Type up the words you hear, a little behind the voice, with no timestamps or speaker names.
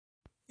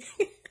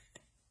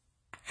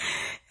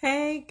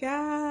Hey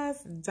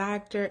guys,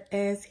 Dr.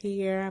 S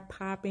here,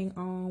 popping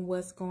on.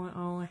 What's going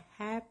on?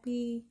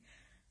 Happy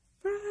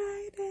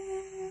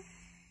Friday.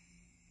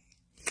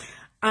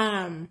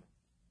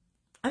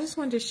 I just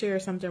wanted to share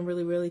something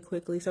really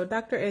quickly. So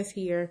Dr. S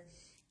here,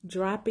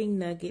 dropping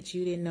nuggets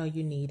you didn't know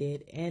you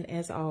needed. And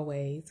as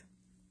always,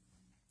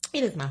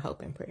 it is my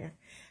hope and prayer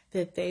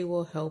that they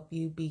will help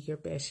you be your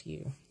best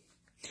you.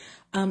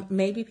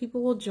 Maybe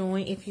people will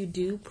join. If you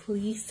do,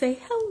 please say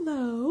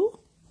hello.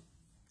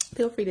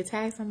 Feel free to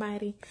tag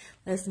somebody.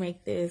 Let's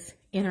make this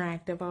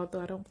interactive,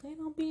 although I don't plan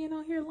on being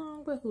on here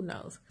long, but who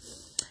knows.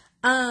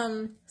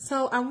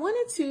 So I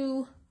wanted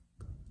to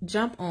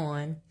jump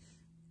on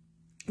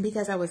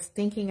because I was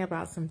thinking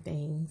about some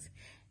things,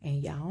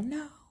 and y'all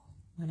know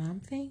when I'm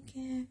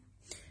thinking,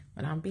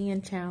 when I'm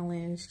being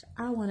challenged,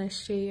 I want to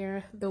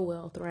share the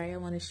wealth, right? I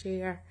want to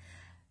share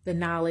the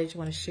knowledge, I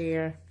want to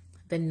share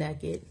the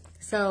nugget.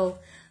 So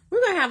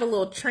we're going to have a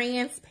little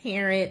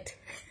transparent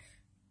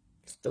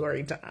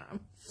story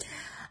time.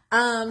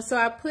 So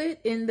I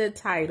put in the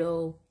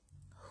title,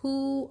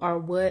 who or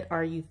what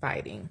are you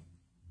fighting?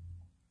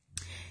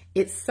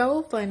 It's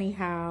so funny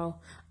how,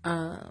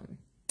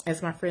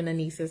 as my friend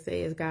Anissa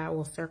says, God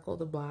will circle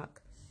the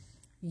block.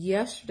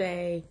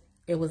 Yesterday,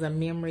 it was a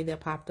memory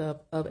that popped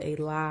up of a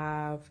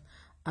live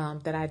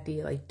that I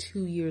did like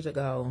 2 years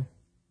ago.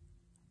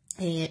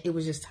 And it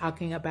was just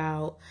talking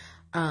about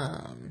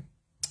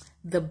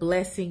the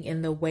blessing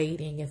and the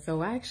waiting. And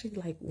so I actually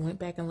like went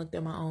back and looked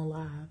at my own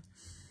live.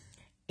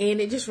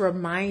 And it just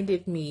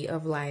reminded me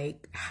of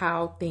like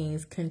how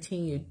things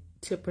continue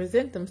to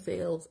present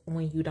themselves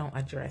when you don't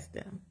address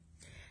them.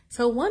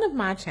 So one of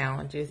my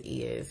challenges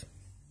is,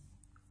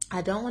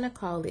 I don't want to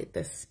call it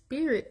the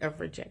spirit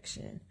of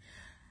rejection,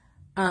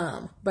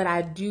 but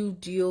I do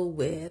deal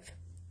with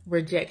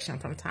rejection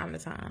from time to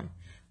time.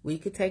 We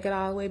could take it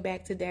all the way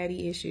back to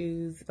daddy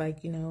issues.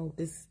 Like, you know,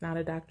 this is not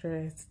a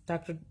doctor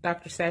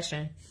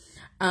session.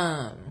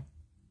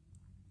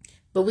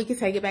 But we could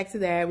take it back to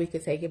that. We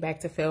could take it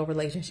back to failed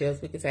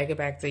relationships. We could take it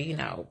back to, you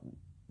know,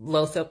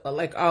 low self,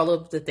 like all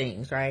of the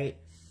things, right?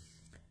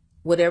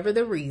 Whatever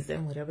the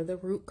reason, whatever the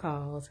root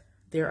cause,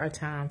 there are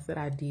times that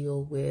I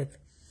deal with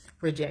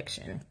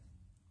rejection,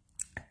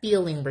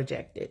 feeling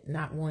rejected,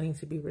 not wanting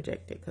to be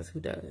rejected, because who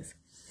does?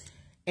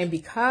 And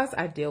because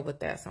I deal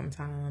with that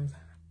sometimes,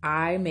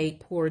 I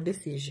make poor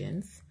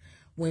decisions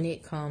when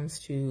it comes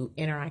to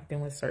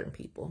interacting with certain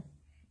people,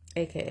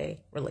 aka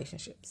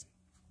relationships.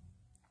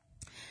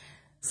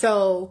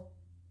 So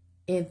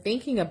in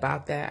thinking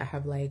about that, I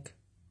have like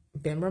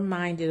been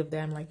reminded of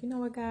that. I'm like, you know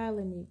what, God,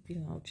 let me, you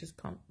know, just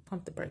pump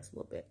the brakes a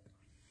little bit.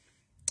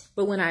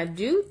 But when I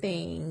do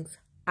things,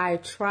 I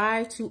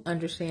try to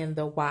understand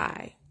the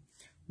why.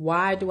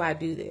 Why do I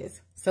do this?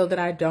 So that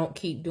I don't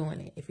keep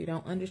doing it. If you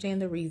don't understand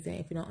the reason,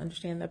 if you don't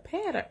understand the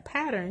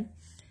pattern,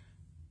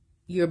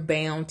 you're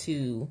bound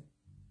to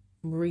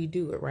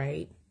redo it,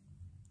 right?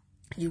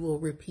 You will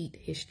repeat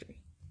history.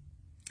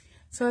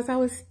 So as I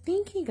was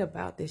thinking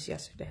about this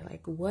yesterday,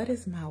 like, what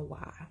is my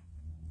why?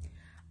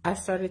 I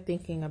started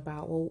thinking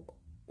about, well,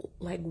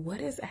 like, what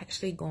is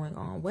actually going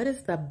on? What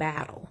is the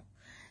battle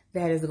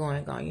that is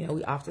going on? You know,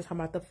 we often talk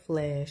about the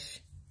flesh,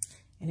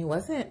 and it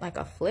wasn't like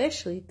a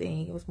fleshly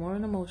thing. It was more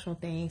an emotional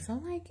thing. So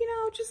I'm like, you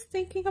know, just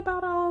thinking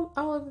about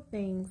all of the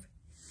things.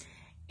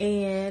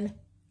 And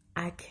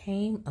I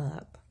came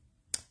up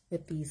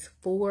with these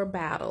 4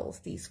 battles,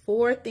 these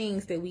 4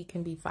 things that we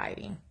can be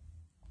fighting.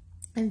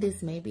 And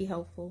this may be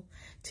helpful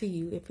to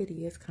you. If it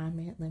is,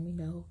 comment, let me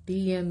know.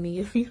 DM me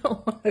if you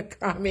don't want to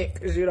comment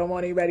because you don't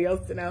want anybody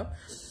else to know.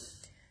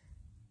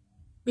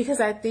 Because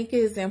I think it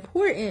is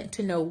important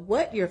to know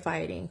what you're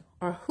fighting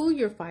or who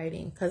you're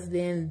fighting, because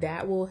then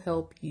that will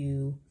help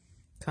you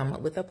come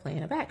up with a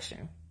plan of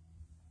action.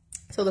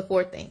 So the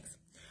 4 things.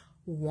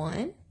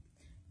 1,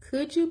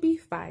 could you be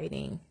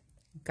fighting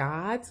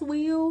God's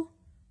will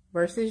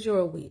versus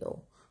your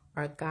will,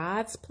 or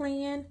God's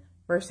plan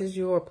versus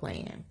your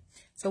plan?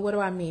 So what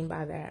do I mean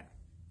by that?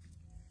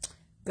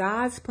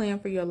 God's plan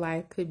for your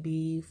life could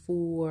be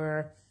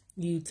for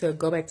you to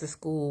go back to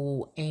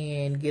school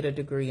and get a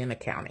degree in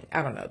accounting.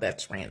 I don't know.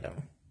 That's random.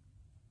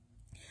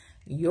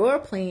 Your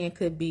plan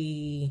could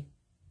be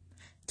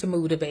to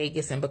move to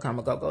Vegas and become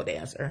a go-go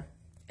dancer.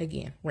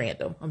 Again,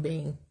 random. I'm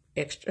being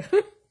extra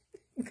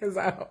because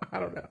I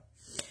don't know.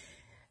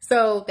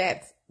 So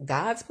that's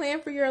God's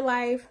plan for your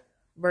life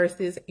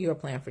versus your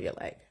plan for your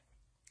life.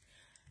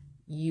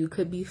 You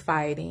could be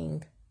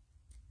fighting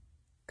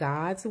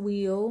God's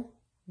will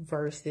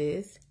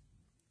versus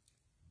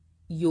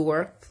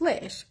your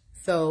flesh.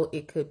 So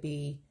it could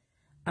be,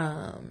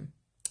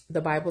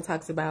 the Bible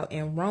talks about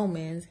in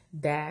Romans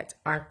that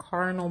our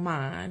carnal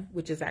mind,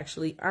 which is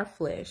actually our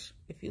flesh,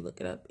 if you look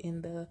it up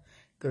in the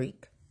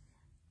Greek.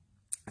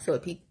 So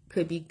it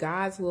could be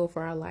God's will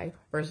for our life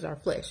versus our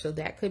flesh. So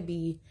that could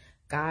be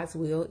God's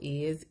will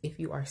is, if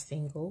you are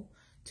single,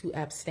 to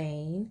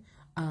abstain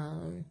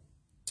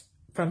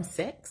from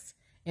sex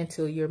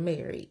until you're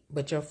married.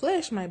 But your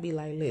flesh might be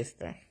like,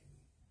 listen,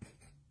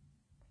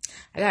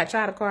 I got to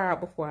try the car out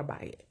before I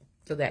buy it.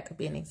 So that could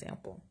be an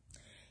example.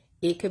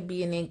 It could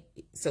be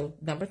so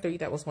number 3,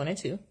 that was 1 and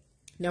 2.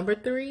 Number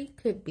 3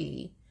 could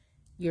be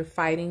you're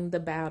fighting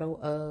the battle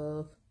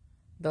of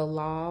the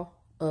law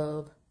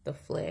of the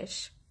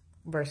flesh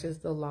versus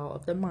the law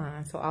of the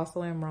mind. So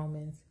also in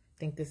Romans, I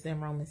think this is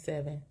in Romans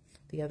 7.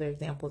 The other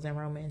examples in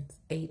Romans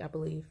 8, I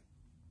believe.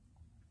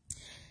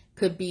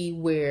 Could be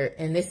where,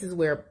 and this is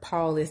where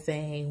Paul is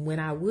saying,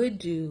 when I would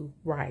do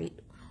right,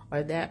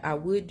 or that I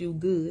would do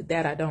good,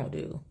 that I don't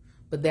do.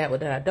 But that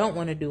what I don't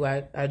want to do,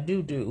 I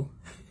do.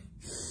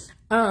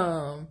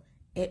 But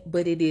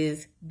it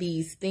is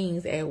these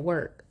things at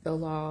work, the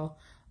law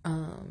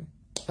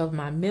of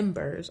my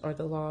members, or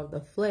the law of the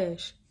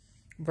flesh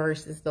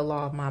versus the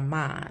law of my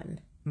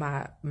mind.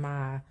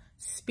 My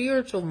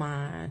spiritual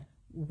mind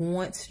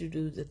wants to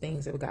do the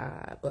things of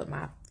God, but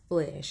my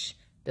flesh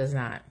does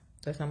not.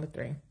 That's number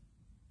 3.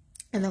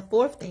 And the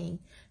 4th thing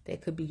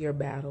that could be your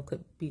battle,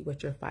 could be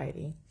what you're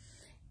fighting,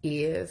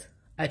 is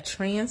a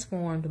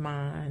transformed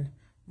mind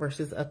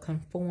versus a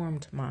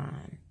conformed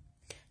mind.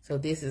 So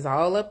this is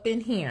all up in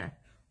here,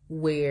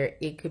 where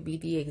it could be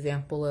the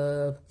example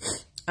of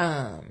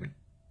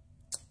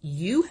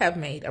you have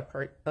made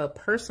a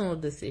personal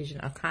decision,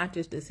 a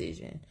conscious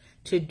decision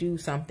to do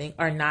something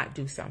or not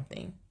do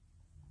something.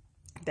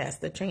 That's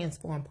the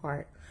transformed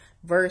part,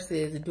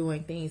 versus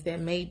doing things that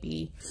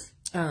maybe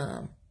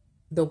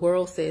the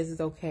world says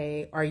is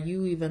okay. Are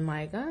you even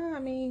like,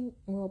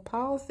 well,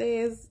 Paul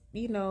says,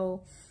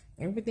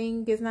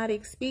 everything is not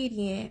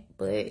expedient,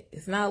 but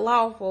it's not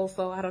lawful,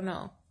 so I don't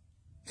know.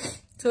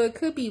 So it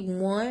could be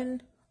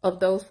one of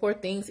those 4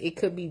 things. It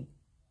could be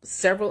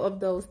several of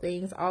those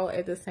things all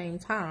at the same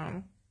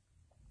time.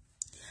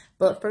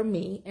 But for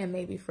me, and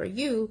maybe for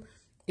you,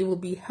 it will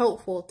be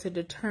helpful to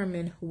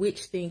determine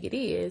which thing it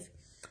is,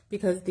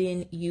 because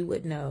then you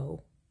would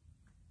know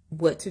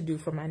what to do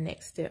for my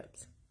next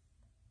steps.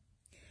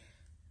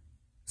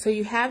 So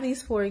you have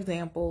these 4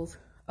 examples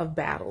of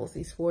battles,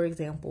 these 4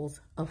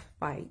 examples of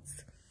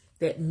fights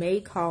that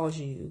may cause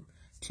you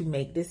to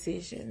make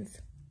decisions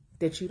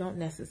that you don't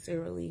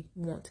necessarily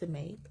want to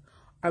make,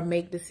 or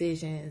make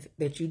decisions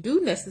that you do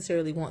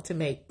necessarily want to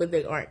make, but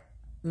they aren't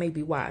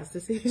maybe wise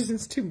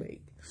decisions to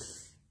make.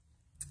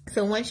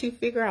 So once you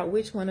figure out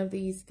which one of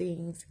these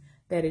things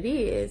that it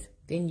is,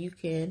 then you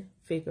can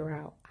figure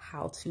out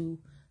how to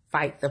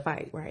fight the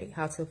fight, right?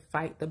 How to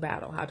fight the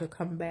battle, how to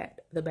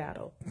combat the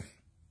battle.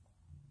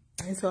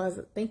 And so I was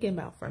thinking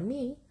about, for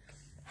me,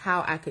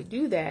 how I could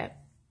do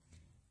that.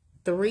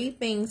 3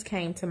 things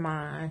came to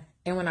mind.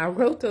 And when I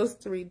wrote those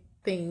 3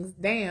 things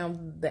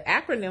down, the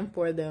acronym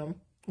for them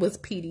was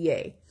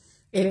PDA.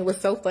 And it was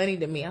so funny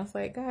to me. I was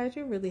like, guys,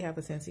 you really have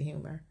a sense of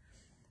humor.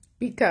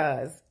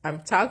 Because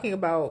I'm talking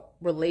about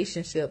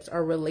relationships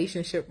or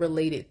relationship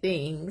related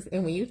things.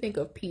 And when you think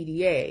of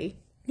PDA,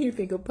 you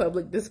think of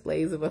public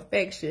displays of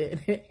affection.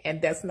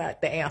 And that's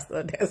not the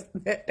answer.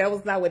 That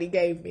was not what he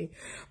gave me.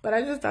 But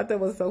I just thought that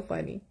was so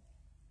funny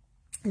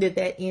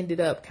that ended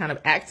up kind of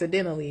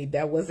accidentally.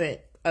 That wasn't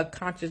a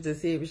conscious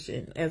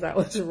decision as I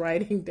was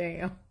writing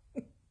down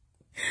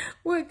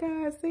what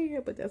God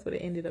said, but that's what it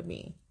ended up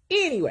being.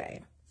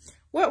 Anyway,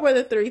 what were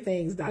the 3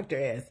 things, Dr.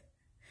 S?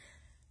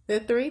 The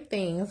 3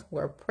 things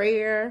were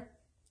prayer,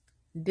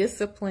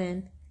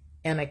 discipline,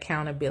 and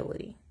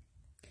accountability.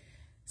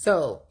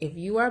 So if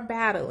you are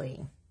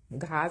battling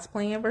God's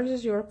plan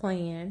versus your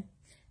plan,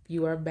 if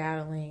you are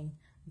battling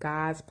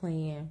God's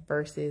plan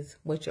versus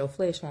what your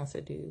flesh wants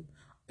to do,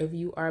 if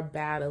you are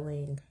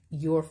battling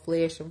your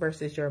flesh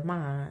versus your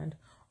mind,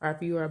 or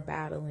if you are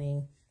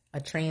battling a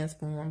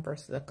transformed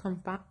versus a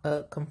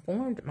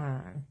conformed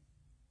mind,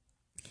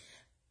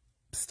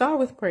 start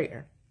with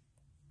prayer.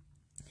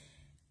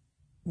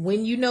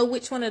 When you know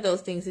which one of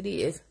those things it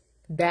is,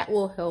 that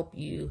will help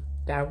you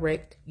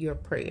direct your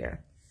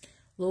prayer.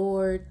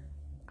 Lord,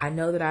 I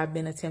know that I've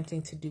been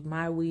attempting to do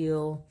my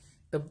will.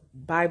 The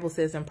Bible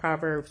says in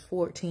Proverbs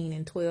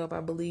 14:12,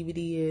 I believe it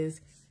is,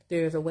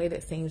 there's a way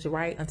that seems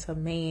right unto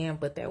man,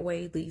 but that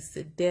way leads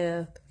to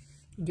death.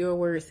 Your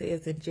word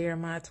says in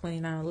Jeremiah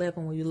 29:11,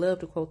 well, you love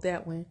to quote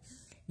that one,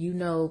 you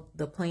know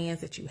the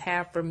plans that you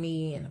have for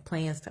me and the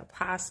plans to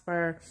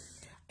prosper,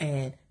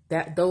 and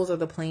that those are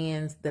the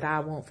plans that I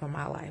want for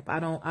my life. I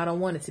don't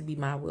want it to be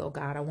my will,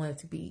 God. I want it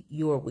to be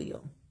your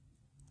will.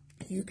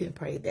 You can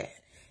pray that.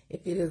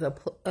 If it is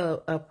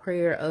a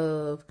prayer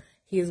of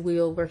his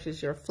will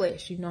versus your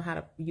flesh,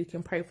 you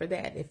can pray for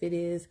that. If it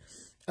is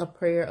a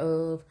prayer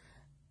of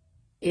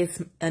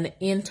it's an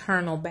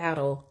internal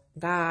battle,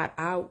 God,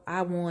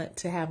 I want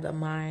to have the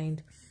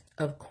mind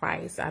of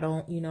Christ. I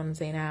don't, you know what I'm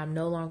saying? I'm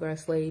no longer a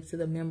slave to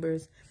the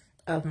members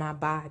of my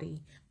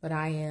body, but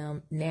I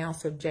am now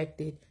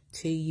subjected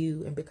to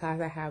you. And because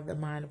I have the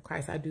mind of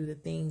Christ, I do the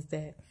things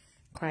that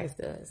Christ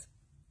does.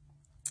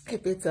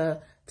 If it's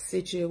a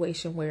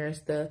situation where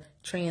it's the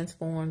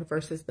transformed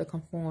versus the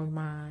conformed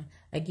mind,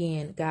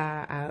 again,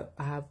 God,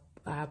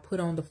 I put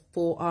on the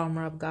full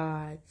armor of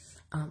God.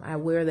 I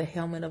wear the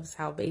helmet of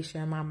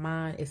salvation. My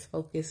mind is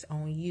focused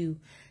on you.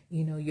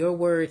 You know, your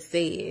word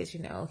says,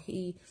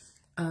 he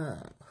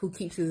who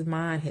keeps his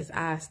mind, his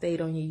eyes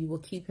stayed on you, you will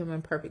keep him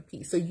in perfect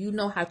peace. So you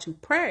know how to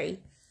pray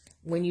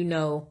when you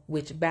know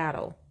which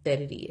battle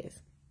that it is.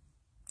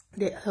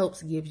 That helps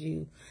to give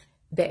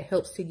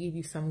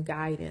you some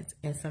guidance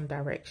and some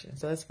direction.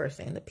 So that's first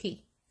thing, the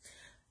P.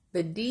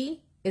 The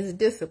D is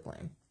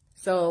discipline.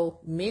 So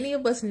many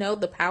of us know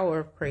the power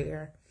of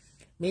prayer.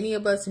 Many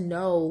of us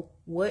know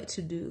what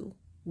to do.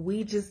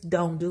 We just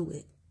don't do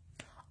it.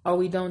 Or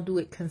we don't do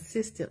it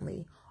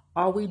consistently.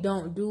 Or we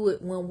don't do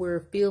it when we're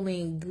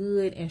feeling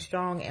good and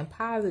strong and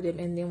positive.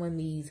 And then when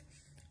these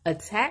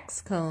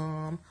attacks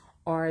come,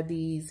 or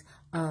these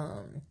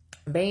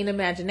vain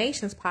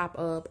imaginations pop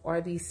up,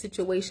 or these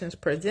situations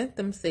present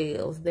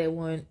themselves, that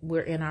when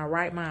we're in our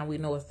right mind, we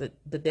know it's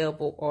the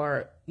devil,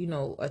 or,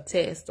 a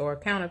test or a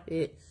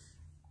counterfeit,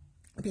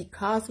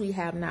 because we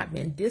have not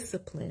been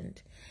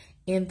disciplined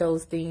in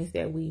those things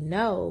that we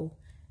know,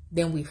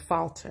 then we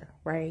falter,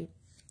 right?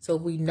 So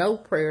if we know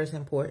prayer is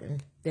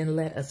important, then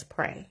let us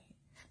pray.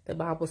 The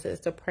Bible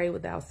says to pray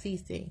without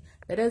ceasing.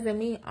 That doesn't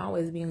mean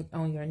always being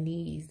on your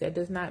knees. That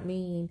does not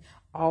mean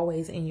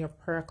always in your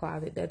prayer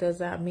closet. That does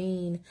not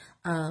mean,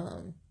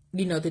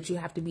 that you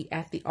have to be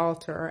at the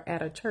altar or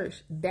at a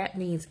church. That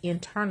means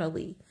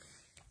internally,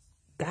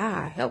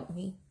 God, help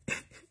me.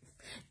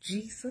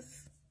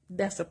 Jesus,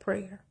 that's a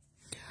prayer.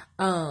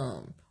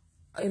 And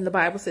the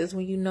Bible says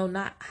when you know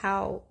not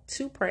how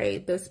to pray,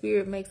 the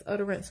Spirit makes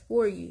utterance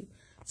for you.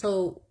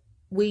 So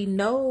we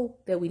know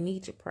that we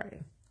need to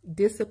pray.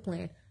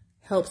 Discipline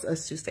helps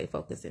us to stay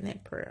focused in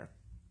that prayer.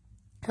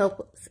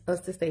 Helps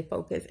us to stay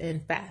focused in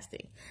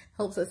fasting.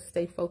 Helps us to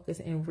stay focused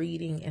in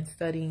reading and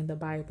studying the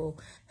Bible.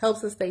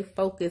 Helps us stay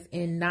focused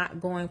in not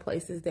going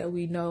places that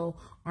we know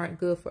aren't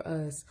good for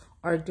us,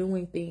 or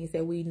doing things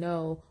that we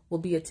know will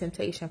be a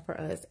temptation for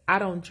us. I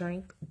don't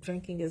drink.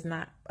 Drinking is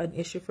not an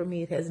issue for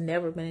me. It has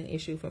never been an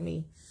issue for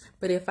me.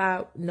 But if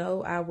I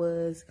know I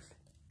was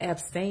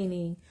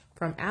abstaining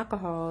from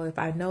alcohol, if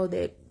I know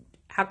that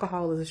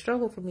alcohol is a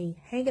struggle for me,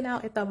 hanging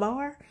out at the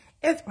bar,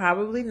 it's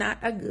probably not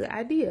a good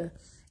idea.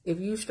 If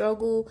you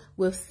struggle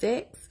with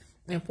sex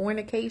and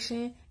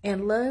fornication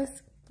and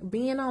lust,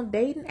 being on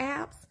dating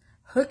apps,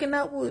 hooking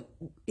up with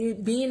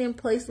it, being in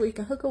places where you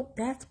can hook up,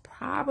 that's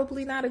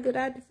probably not a good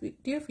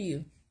idea for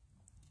you.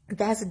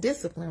 That's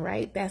discipline,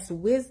 right? That's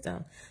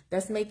wisdom.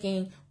 That's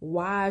making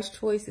wise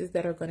choices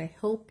that are going to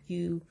help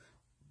you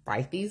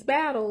fight these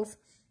battles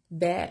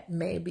that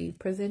may be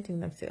presenting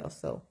themselves.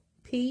 So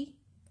P,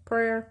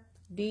 prayer.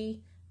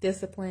 D,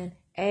 discipline.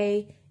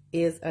 A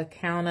is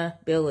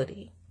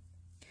accountability.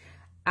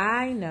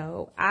 I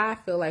know, I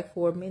feel like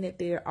for a minute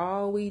there,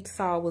 all we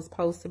saw was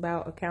posts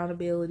about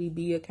accountability,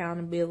 be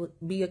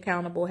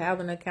accountable, have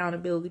an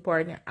accountability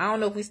partner. I don't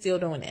know if we're still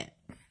doing that,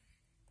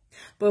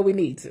 but we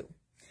need to.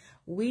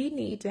 We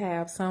need to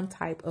have some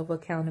type of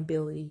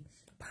accountability,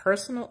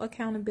 personal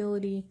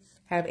accountability,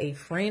 have a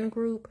friend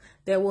group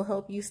that will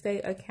help you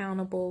stay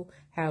accountable,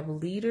 have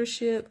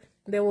leadership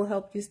that will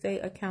help you stay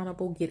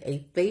accountable, get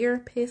a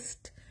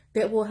therapist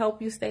that will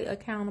help you stay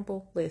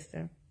accountable.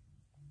 Listen,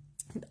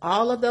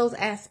 all of those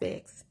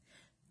aspects,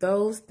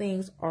 those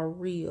things are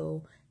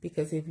real,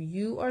 because if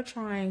you are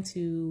trying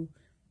to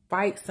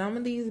fight some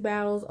of these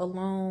battles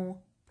alone,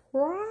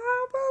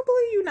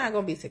 probably you're not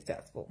going to be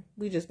successful.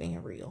 We just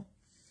being real.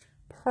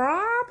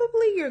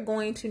 Probably you're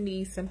going to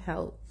need some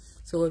help.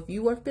 So if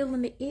you are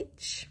feeling the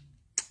itch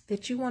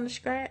that you want to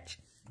scratch,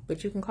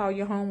 but you can call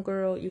your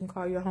homegirl, you can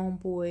call your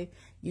homeboy,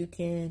 you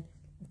can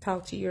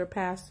talk to your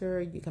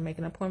pastor, you can make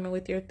an appointment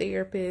with your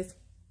therapist.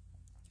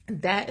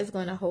 That is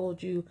going to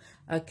hold you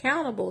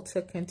accountable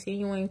to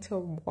continuing to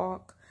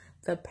walk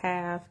the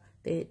path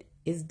that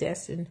is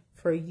destined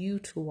for you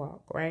to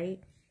walk, right?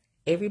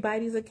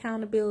 Everybody's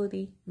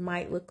accountability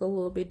might look a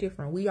little bit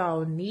different. We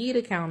all need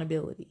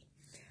accountability.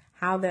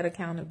 How that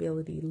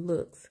accountability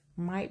looks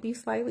might be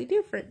slightly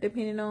different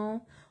depending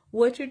on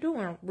what you're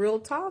doing. Real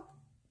talk.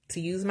 To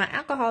use my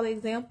alcohol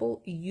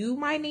example, you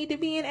might need to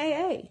be in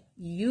AA.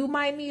 You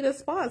might need a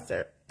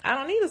sponsor. I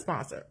don't need a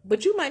sponsor,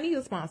 but you might need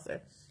a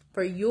sponsor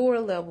for your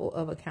level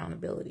of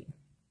accountability.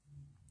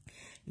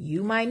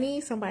 You might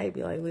need somebody to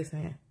be like,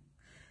 listen,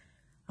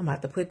 I'm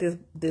about to put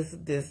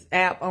this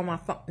app on my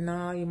phone.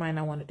 No, you might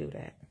not want to do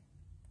that.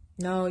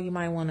 No, you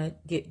might want to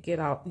get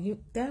off.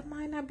 That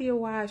might not be a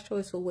wise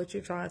choice for what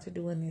you're trying to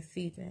do in this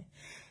season.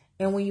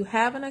 And when you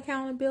have an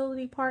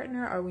accountability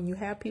partner, or when you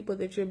have people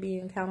that you're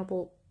being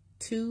accountable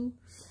to,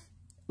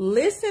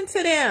 listen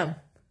to them.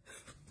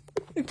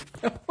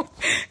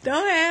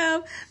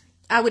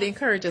 I would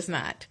encourage us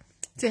not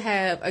to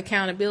have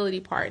accountability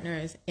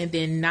partners and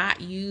then not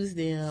use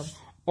them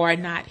or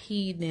not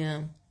heed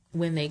them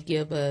when they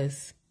give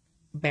us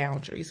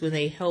boundaries, when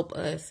they help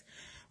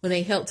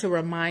to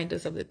remind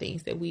us of the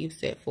things that we've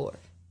set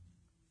forth.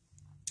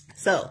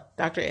 So,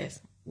 Dr. S,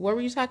 what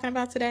were you talking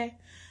about today?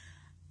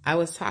 I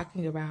was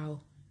talking about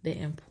the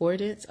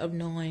importance of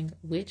knowing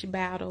which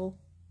battle,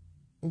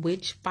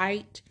 which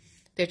fight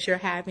that you're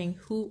having,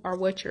 who or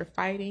what you're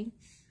fighting.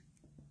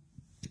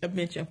 I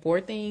mentioned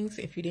 4 things.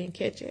 If you didn't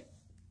catch it,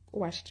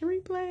 watch the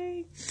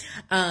replay.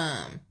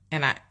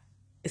 And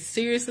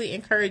seriously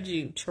encourage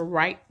you to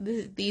write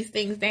these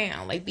things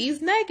down. Like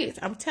these nuggets,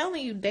 I'm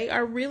telling you, they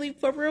are really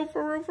for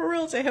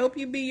real to help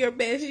you be your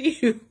best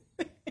you.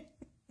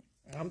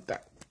 I'm done.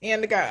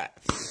 And to God.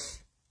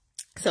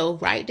 So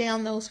write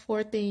down those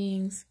 4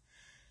 things.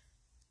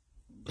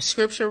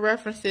 Scripture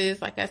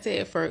references, like I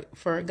said,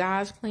 for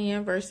God's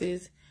plan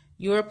versus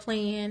your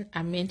plan.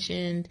 I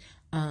mentioned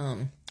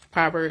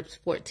Proverbs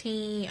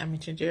 14. I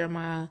mentioned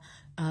Jeremiah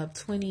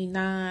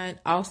 29.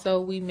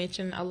 Also, we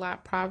mentioned a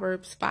lot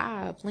Proverbs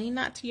 5. Lean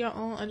not to your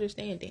own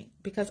understanding,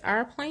 because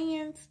our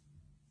plans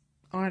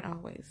aren't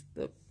always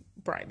the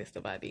brightest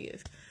of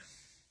ideas.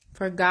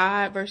 For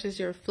God versus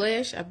your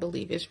flesh, I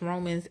believe it's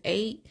Romans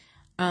 8,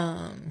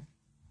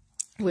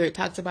 where it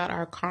talks about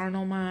our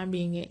carnal mind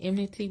being in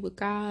enmity with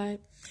God.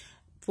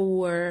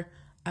 For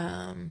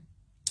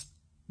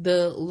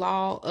the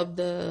law of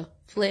the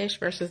flesh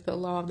versus the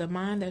law of the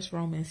mind, that's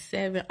Romans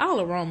 7. All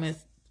of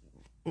Romans,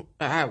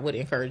 I would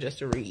encourage us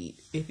to read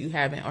if you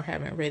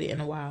haven't read it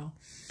in a while.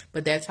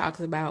 But that talks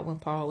about when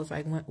Paul was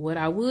like, what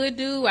I would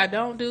do, I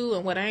don't do,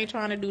 and what I ain't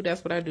trying to do,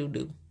 that's what I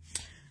do.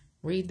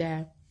 Read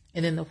that.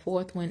 And then the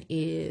 4th one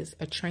is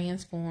a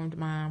transformed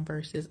mind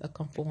versus a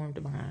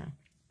conformed mind.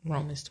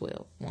 Romans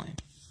 12:1.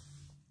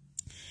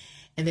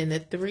 And then the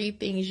 3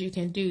 things you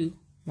can do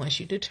once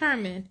you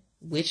determine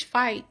what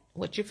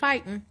you're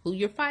fighting, who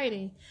you're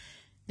fighting,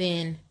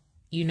 then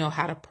you know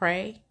how to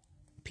pray.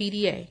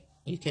 PDA.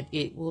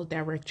 It will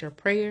direct your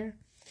prayer.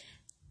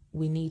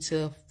 We need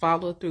to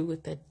follow through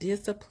with the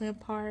discipline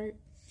part.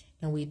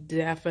 And we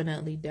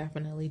definitely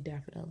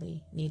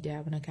need to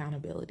have an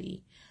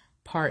accountability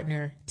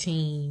partner,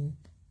 team,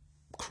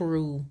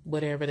 crew,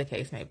 whatever the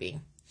case may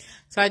be.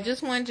 So I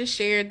just wanted to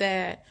share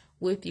that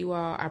with you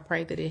all. I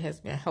pray that it has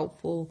been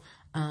helpful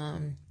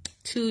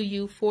to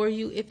you, for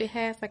you. If it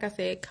has, like I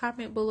said,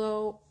 comment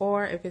below.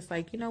 Or if it's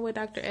like, you know what,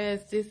 Dr.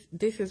 S,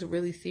 this is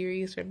really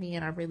serious for me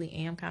and I really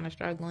am kind of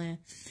struggling,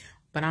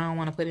 but I don't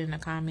want to put it in the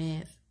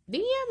comments,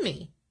 DM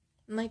me.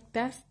 Like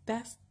that's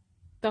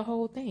the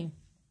whole thing.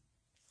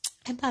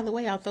 And by the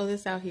way, I'll throw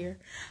this out here.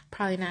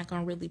 Probably not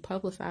going to really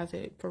publicize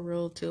it for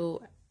real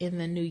till in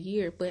the new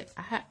year, but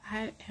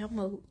I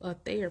am a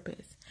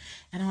therapist,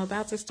 and I'm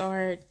about to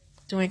start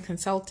doing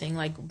consulting,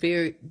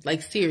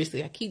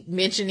 seriously. I keep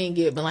mentioning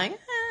it, but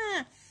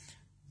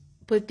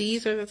but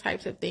these are the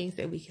types of things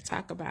that we can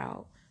talk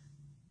about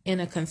in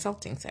a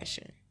consulting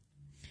session,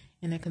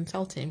 in a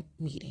consulting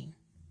meeting.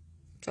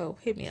 So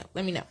hit me up.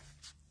 Let me know.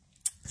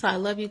 So I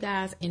love you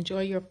guys.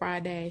 Enjoy your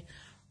Friday.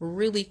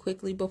 Really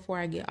quickly before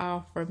I get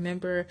off,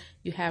 remember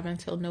you have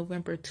until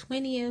November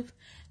 20th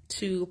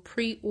to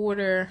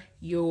pre-order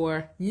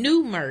your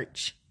new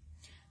merch,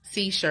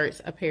 C-shirts,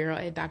 apparel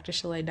at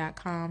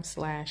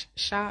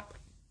drsha-lai.com/shop.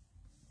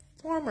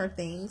 Former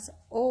things,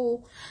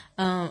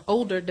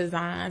 older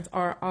designs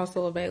are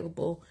also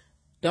available.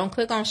 Don't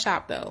click on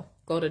shop though.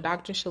 Go to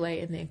Dr. Sha-Lai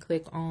and then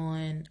click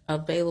on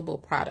available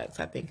products,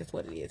 I think is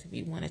what it is, if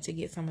you wanted to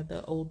get some of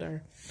the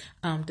older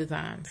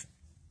designs.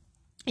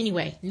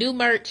 Anyway, new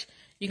merch.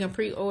 You can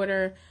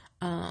pre-order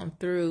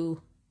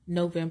through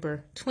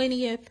November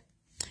 20th.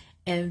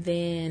 And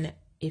then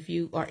if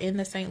you are in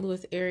the St.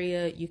 Louis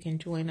area, you can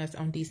join us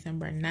on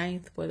December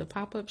 9th for the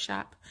pop-up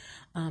shop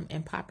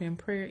and pop-in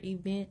prayer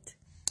event.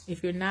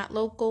 If you're not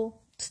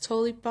local, it's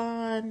totally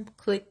fine.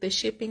 Click the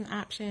shipping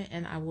option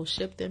and I will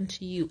ship them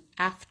to you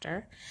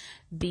after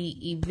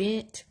the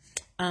event.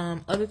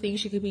 Other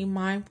things you could be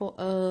mindful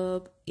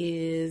of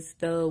is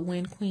the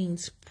When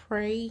Queens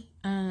Pray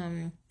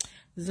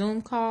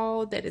Zoom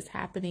call that is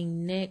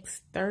happening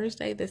next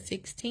Thursday, the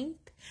 16th.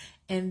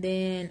 And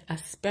then a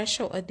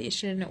special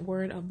edition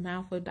Word of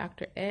Mouth with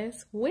Dr.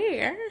 S,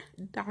 where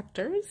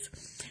doctors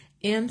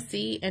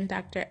MC and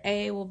Dr.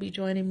 A will be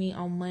joining me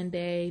on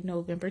Monday,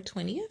 November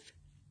 20th.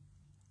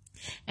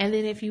 And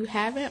then if you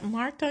haven't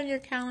marked on your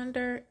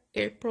calendar,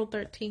 April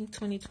 13th,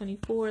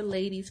 2024,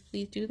 ladies,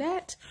 please do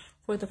that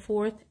for the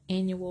 4th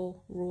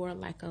annual Roar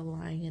Like a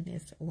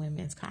Lioness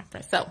Women's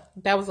Conference. So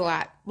that was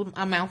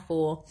a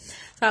mouthful.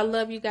 So I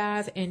love you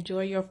guys.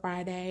 Enjoy your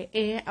Friday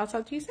and I'll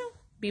talk to you soon.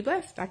 Be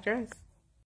blessed. Dr. S.